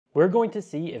We're going to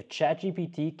see if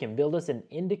ChatGPT can build us an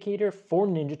indicator for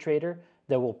NinjaTrader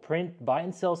that will print buy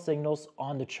and sell signals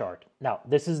on the chart. Now,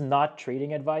 this is not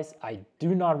trading advice. I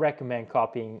do not recommend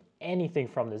copying anything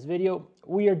from this video.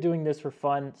 We are doing this for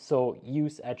fun, so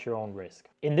use at your own risk.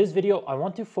 In this video, I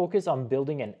want to focus on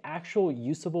building an actual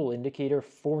usable indicator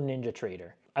for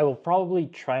NinjaTrader. I will probably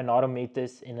try and automate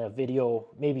this in a video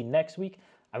maybe next week.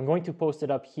 I'm going to post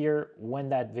it up here when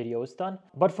that video is done.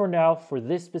 But for now, for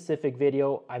this specific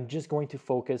video, I'm just going to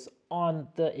focus on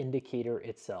the indicator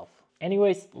itself.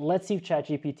 Anyways, let's see if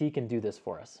ChatGPT can do this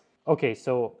for us. Okay,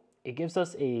 so it gives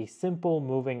us a simple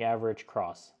moving average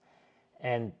cross.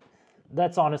 And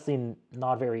that's honestly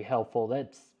not very helpful.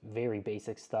 That's very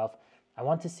basic stuff. I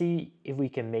want to see if we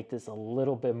can make this a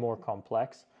little bit more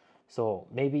complex. So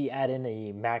maybe add in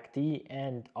a MACD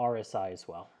and RSI as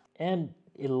well. And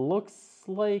it looks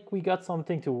like we got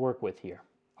something to work with here.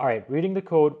 All right, reading the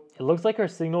code, it looks like our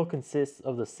signal consists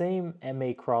of the same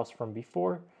MA cross from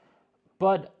before,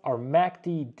 but our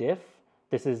MACD diff,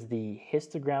 this is the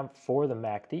histogram for the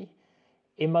MACD,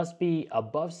 it must be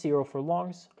above 0 for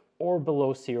longs or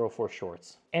below 0 for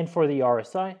shorts. And for the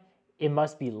RSI, it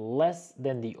must be less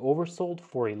than the oversold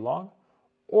for a long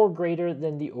or greater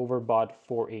than the overbought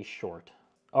for a short.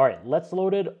 All right, let's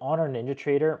load it on our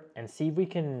NinjaTrader and see if we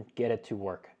can get it to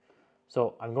work.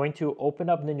 So I'm going to open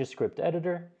up NinjaScript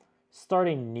Editor, start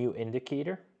a new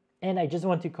indicator, and I just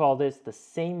want to call this the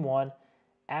same one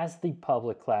as the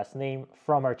public class name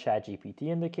from our ChatGPT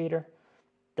indicator.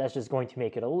 That's just going to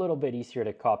make it a little bit easier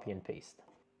to copy and paste.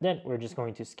 Then we're just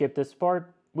going to skip this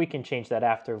part. We can change that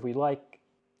after if we like.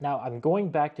 Now I'm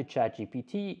going back to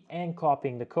ChatGPT and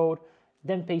copying the code,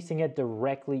 then pasting it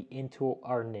directly into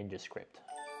our NinjaScript.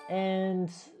 And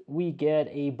we get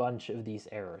a bunch of these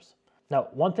errors. Now,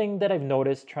 one thing that I've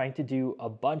noticed trying to do a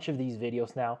bunch of these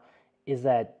videos now is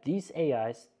that these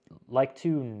AIs like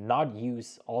to not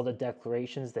use all the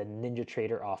declarations that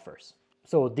NinjaTrader offers.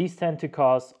 So these tend to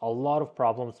cause a lot of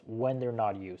problems when they're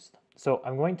not used. So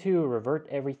I'm going to revert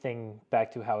everything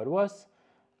back to how it was.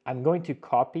 I'm going to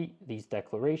copy these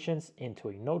declarations into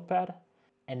a notepad.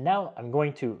 And now I'm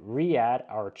going to re-add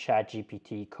our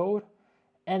ChatGPT code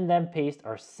and then paste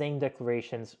our same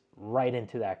declarations right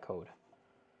into that code.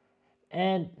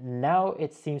 And now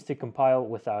it seems to compile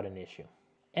without an issue.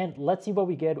 And let's see what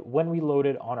we get when we load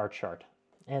it on our chart.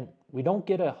 And we don't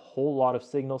get a whole lot of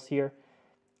signals here.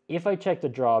 If I check the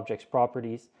draw objects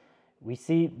properties, we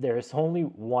see there's only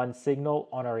one signal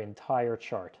on our entire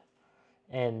chart.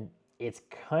 And it's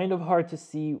kind of hard to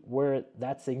see where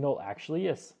that signal actually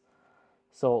is.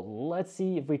 So let's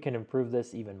see if we can improve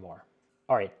this even more.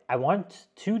 All right, I want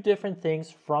two different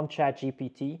things from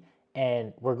ChatGPT,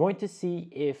 and we're going to see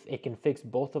if it can fix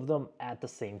both of them at the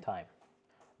same time.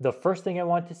 The first thing I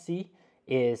want to see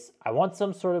is I want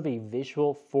some sort of a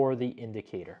visual for the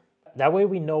indicator. That way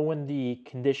we know when the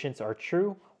conditions are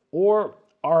true or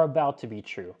are about to be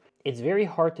true. It's very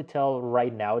hard to tell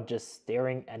right now just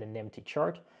staring at an empty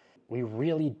chart. We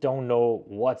really don't know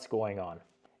what's going on.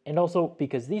 And also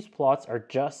because these plots are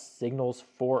just signals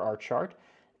for our chart,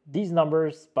 these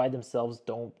numbers by themselves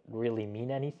don't really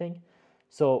mean anything.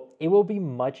 So it will be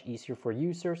much easier for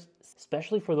users,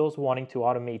 especially for those wanting to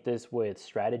automate this with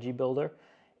Strategy Builder,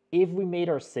 if we made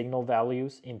our signal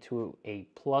values into a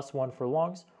 +1 for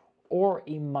longs or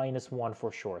a -1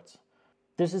 for shorts.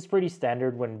 This is pretty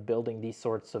standard when building these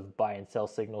sorts of buy and sell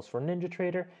signals for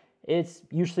NinjaTrader. It's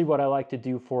usually what I like to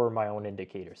do for my own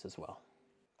indicators as well.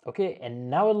 Okay, and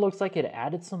now it looks like it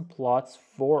added some plots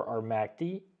for our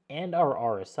MACD and our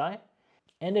RSI,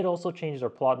 and it also changed our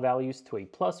plot values to a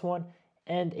 +1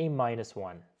 and a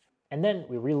 -1. And then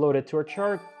we reload it to our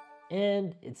chart,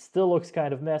 and it still looks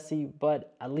kind of messy,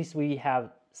 but at least we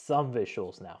have some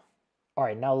visuals now. All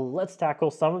right, now let's tackle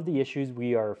some of the issues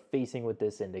we are facing with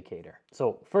this indicator.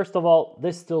 So first of all,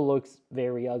 this still looks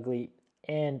very ugly,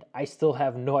 and I still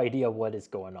have no idea what is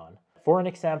going on. For an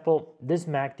example, this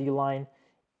MACD line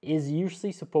is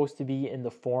usually supposed to be in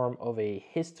the form of a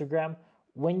histogram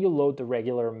when you load the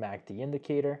regular MACD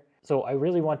indicator. So I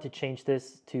really want to change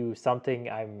this to something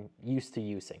I'm used to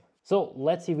using. So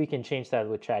let's see if we can change that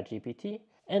with ChatGPT.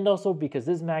 And also because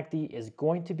this MACD is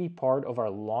going to be part of our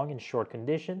long and short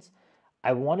conditions,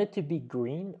 I want it to be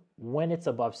green when it's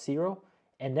above 0,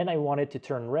 and then I want it to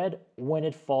turn red when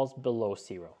it falls below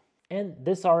 0. And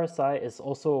this RSI is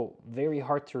also very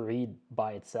hard to read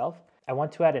by itself. I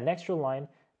want to add an extra line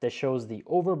that shows the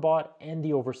overbought and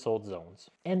the oversold zones.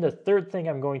 And the third thing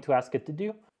I'm going to ask it to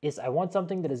do is I want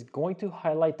something that is going to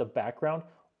highlight the background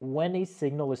when a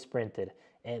signal is printed.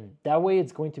 And that way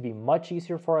it's going to be much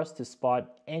easier for us to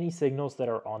spot any signals that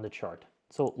are on the chart.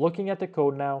 So looking at the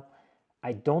code now,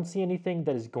 I don't see anything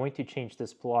that is going to change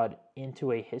this plot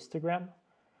into a histogram,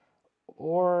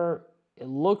 or it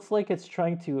looks like it's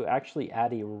trying to actually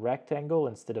add a rectangle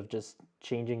instead of just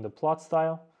changing the plot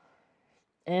style.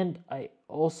 And I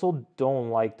also don't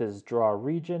like this draw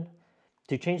region.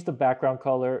 To change the background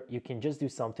color, you can just do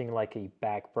something like a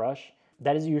back brush.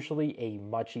 That is usually a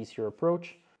much easier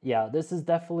approach. Yeah, this is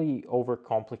definitely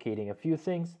overcomplicating a few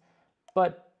things,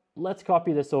 but let's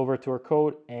copy this over to our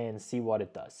code and see what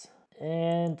it does.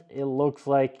 And it looks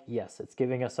like, yes, it's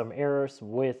giving us some errors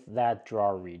with that draw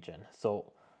region.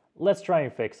 So let's try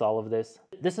and fix all of this.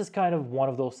 This is kind of one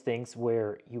of those things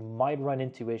where you might run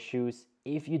into issues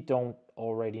if you don't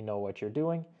already know what you're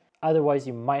doing. Otherwise,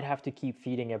 you might have to keep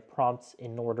feeding it prompts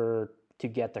in order to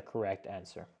get the correct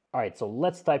answer. All right, so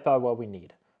let's type out what we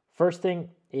need. First thing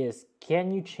is,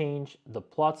 can you change the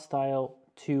plot style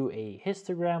to a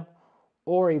histogram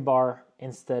or a bar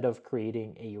instead of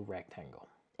creating a rectangle?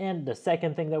 And the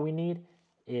second thing that we need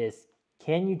is,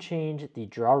 can you change the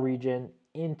draw region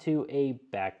into a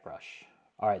back brush?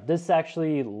 All right, this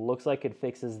actually looks like it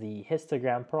fixes the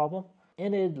histogram problem,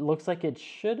 and it looks like it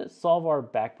should solve our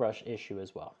back brush issue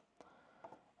as well.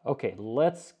 Okay,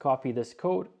 let's copy this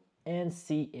code and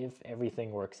see if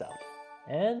everything works out.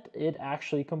 And it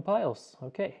actually compiles,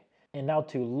 okay. And now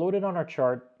to load it on our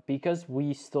chart, because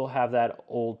we still have that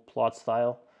old plot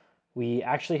style, we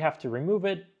actually have to remove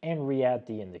it and re-add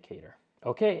the indicator.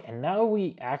 Okay, and now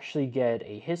we actually get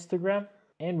a histogram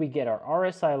and we get our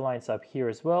RSI lines up here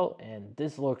as well, and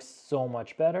this looks so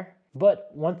much better. But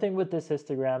one thing with this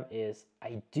histogram is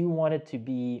I do want it to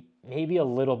be maybe a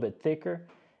little bit thicker.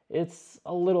 It's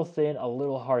a little thin, a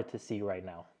little hard to see right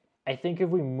now. I think if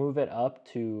we move it up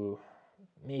to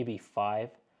maybe 5,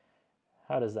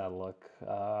 how does that look?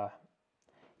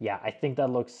 Yeah, I think that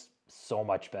looks so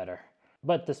much better.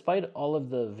 But despite all of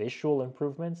the visual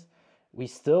improvements, we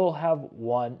still have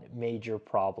one major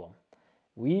problem.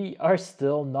 We are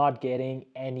still not getting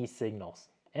any signals.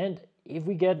 And if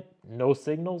we get no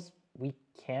signals, we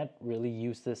can't really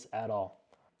use this at all.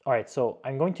 All right, so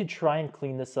I'm going to try and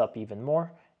clean this up even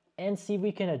more and see if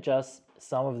we can adjust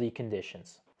some of the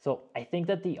conditions. So I think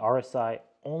that the RSI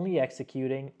only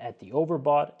executing at the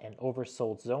overbought and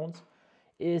oversold zones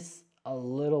is a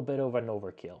little bit of an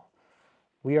overkill.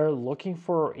 We are looking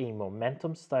for a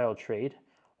momentum style trade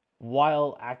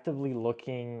while actively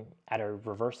looking at a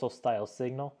reversal style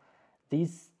signal.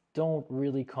 These don't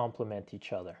really complement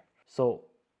each other. So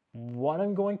what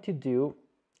I'm going to do,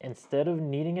 instead of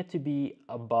needing it to be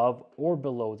above or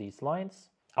below these lines,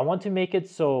 I want to make it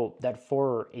so that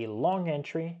for a long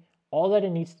entry, all that it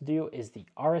needs to do is the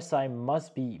RSI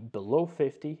must be below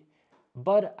 50,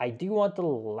 but I do want the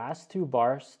last 2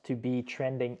 bars to be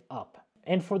trending up.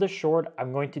 And for the short,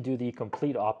 I'm going to do the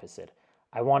complete opposite.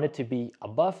 I want it to be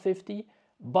above 50,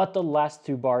 but the last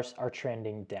 2 bars are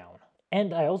trending down.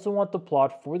 And I also want the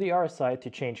plot for the RSI to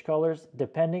change colors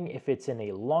depending if it's in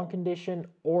a long condition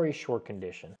or a short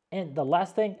condition. And the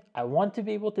last thing, I want to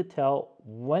be able to tell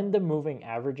when the moving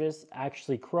averages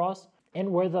actually cross and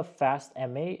where the fast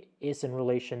MA is in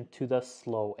relation to the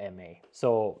slow MA.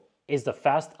 So is the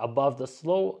fast above the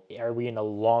slow? Are we in a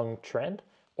long trend?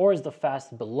 Or is the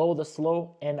fast below the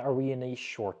slow and are we in a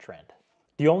short trend?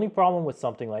 The only problem with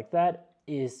something like that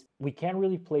is we can't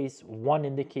really place one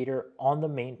indicator on the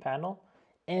main panel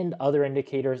and other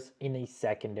indicators in a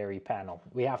secondary panel.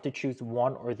 We have to choose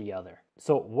one or the other.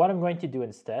 So what I'm going to do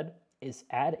instead is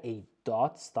add a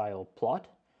dot style plot,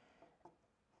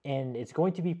 and it's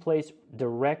going to be placed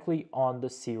directly on the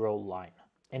 0 line.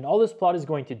 And all this plot is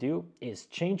going to do is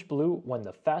change blue when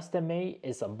the fast MA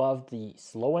is above the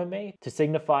slow MA to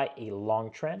signify a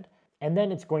long trend. And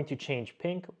then it's going to change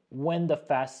pink when the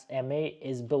fast MA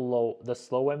is below the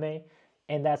slow MA,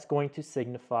 and that's going to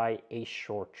signify a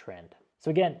short trend.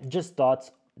 So again, just dots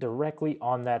directly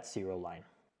on that 0 line.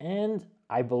 And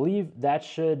I believe that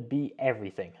should be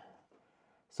everything.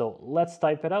 So let's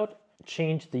type it out.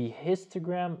 Change the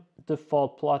histogram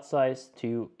default plot size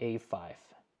to A5.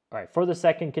 All right, for the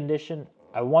second condition,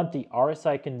 I want the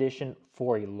RSI condition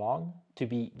for a long to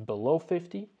be below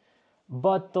 50,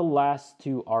 but the last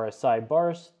 2 RSI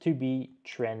bars to be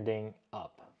trending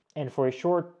up. And for a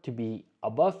short to be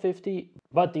above 50,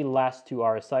 but the last 2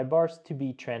 RSI bars to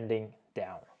be trending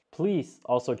down. Please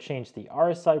also change the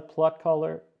RSI plot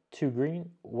color to green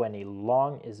when a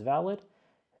long is valid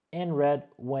and red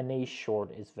when a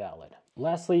short is valid.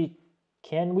 Lastly,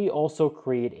 can we also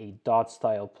create a dot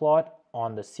style plot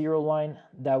on the 0 line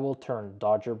that will turn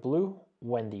Dodger blue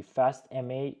when the fast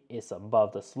MA is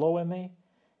above the slow MA,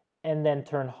 and then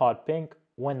turn hot pink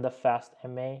when the fast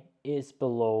MA is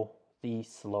below the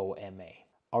slow MA.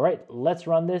 All right, let's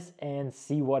run this and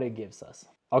see what it gives us.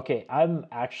 Okay, I'm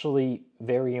actually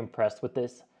very impressed with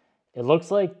this. It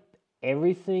looks like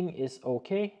everything is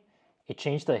okay. It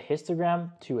changed the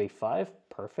histogram to a 5,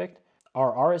 perfect.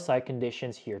 Our RSI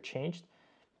conditions here changed.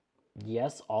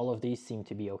 Yes, all of these seem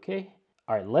to be okay.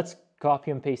 All right, let's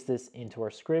copy and paste this into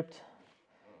our script.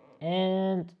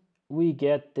 And we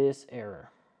get this error.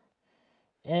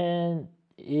 And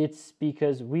it's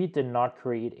because we did not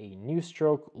create a new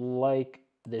stroke like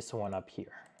this one up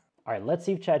here. All right, let's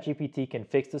see if ChatGPT can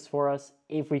fix this for us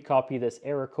if we copy this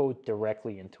error code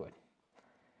directly into it.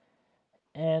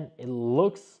 And it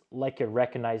looks like it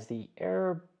recognized the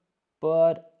error,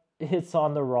 but it's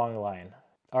on the wrong line.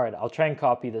 All right, I'll try and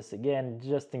copy this again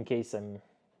just in case I'm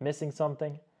missing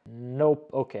something. Nope,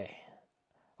 okay.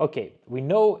 Okay, we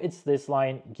know it's this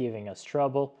line giving us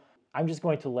trouble. I'm just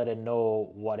going to let it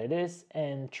know what it is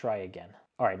and try again.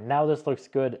 All right, now this looks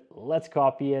good. Let's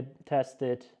copy it, test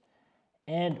it,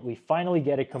 and we finally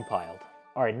get it compiled.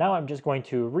 All right, now I'm just going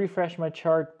to refresh my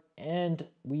chart and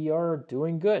we are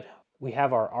doing good. We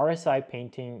have our RSI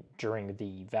painting during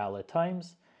the valid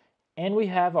times, and we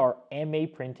have our MA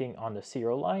printing on the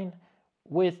 0 line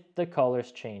with the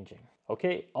colors changing.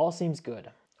 Okay, all seems good.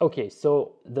 Okay,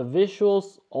 so the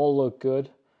visuals all look good.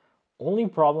 Only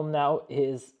problem now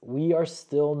is we are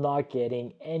still not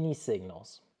getting any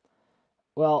signals.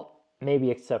 Well,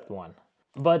 maybe except one.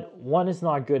 But one is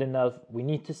not good enough. We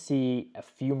need to see a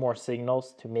few more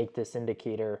signals to make this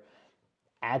indicator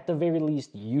at the very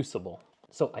least usable.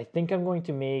 So I think I'm going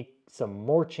to make some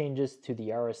more changes to the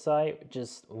RSI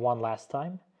just one last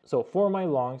time. So for my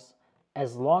longs,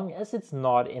 as long as it's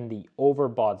not in the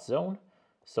overbought zone,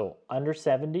 so under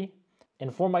 70,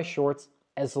 and for my shorts,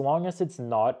 as long as it's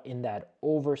not in that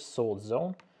oversold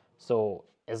zone, so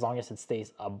as long as it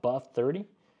stays above 30,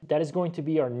 that is going to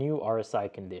be our new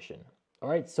RSI condition. All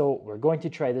right, so we're going to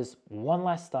try this one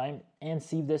last time and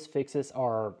see if this fixes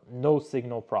our no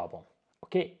signal problem.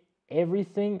 Okay,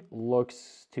 everything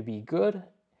looks to be good.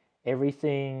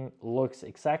 Everything looks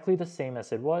exactly the same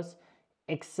as it was,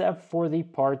 except for the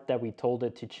part that we told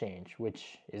it to change,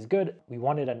 which is good. We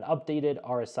wanted an updated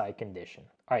RSI condition.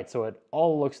 All right, so it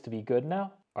all looks to be good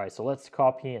now. All right, so let's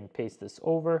copy and paste this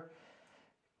over,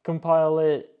 compile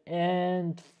it,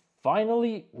 and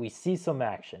finally, we see some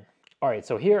action. All right,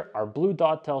 so here our blue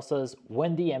dot tells us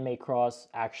when the MA cross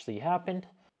actually happened,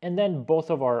 and then both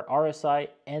of our RSI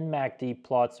and MACD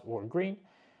plots were green,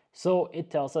 so it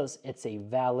tells us it's a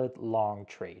valid long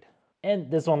trade. And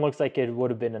this one looks like it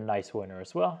would have been a nice winner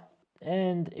as well.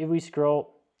 And if we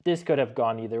scroll, this could have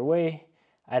gone either way.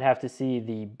 I'd have to see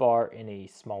the bar in a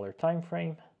smaller time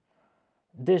frame.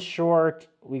 This short,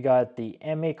 we got the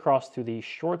MA cross to the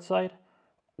short side,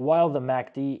 while the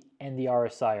MACD and the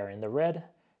RSI are in the red.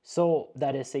 So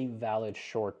that is a valid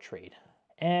short trade.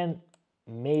 And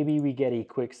maybe we get a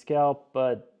quick scalp,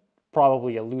 but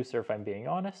probably a loser if I'm being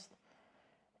honest.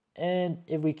 And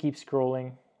if we keep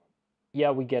scrolling, yeah,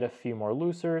 we get a few more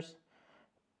losers.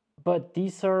 But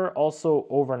these are also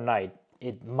overnight.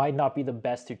 It might not be the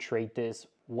best to trade this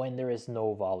when there is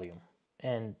no volume.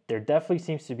 And there definitely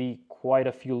seems to be quite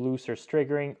a few losers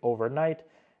triggering overnight,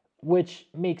 which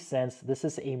makes sense. This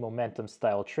is a momentum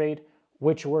style trade,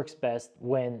 which works best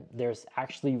when there's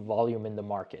actually volume in the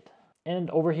market. And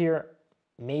over here,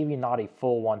 maybe not a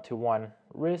full one-to-one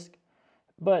risk,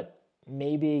 but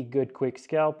maybe a good quick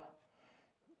scalp.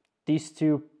 These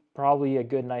two, probably a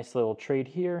good nice little trade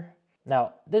here.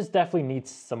 Now, this definitely needs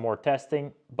some more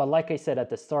testing, but like I said at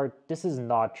the start, this is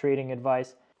not trading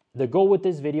advice. The goal with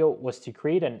this video was to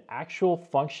create an actual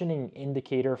functioning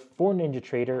indicator for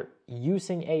NinjaTrader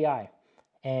using AI.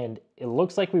 And it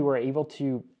looks like we were able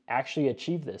to actually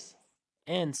achieve this.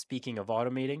 And speaking of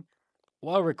automating,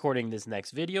 while recording this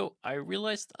next video, I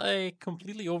realized I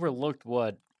completely overlooked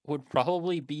what would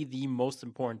probably be the most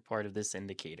important part of this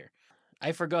indicator.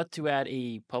 I forgot to add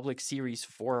a public series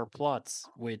for our plots,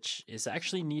 which is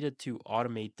actually needed to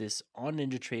automate this on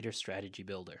NinjaTrader Strategy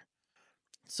Builder.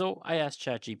 So I asked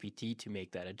ChatGPT to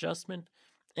make that adjustment,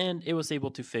 and it was able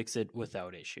to fix it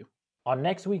without issue. On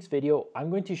next week's video, I'm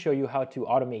going to show you how to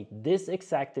automate this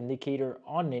exact indicator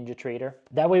on NinjaTrader.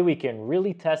 That way we can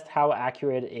really test how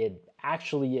accurate it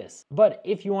actually is. But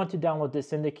if you want to download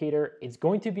this indicator, it's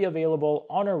going to be available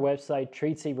on our website,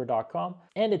 TradeSaber.com,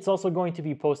 and it's also going to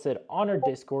be posted on our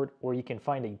Discord, where you can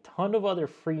find a ton of other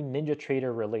free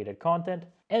NinjaTrader related content,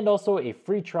 and also a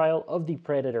free trial of the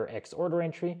Predator X order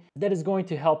entry that is going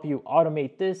to help you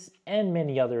automate this and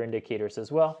many other indicators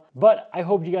as well. But I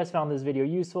hope you guys found this video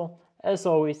useful. As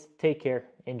always, take care,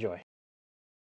 enjoy.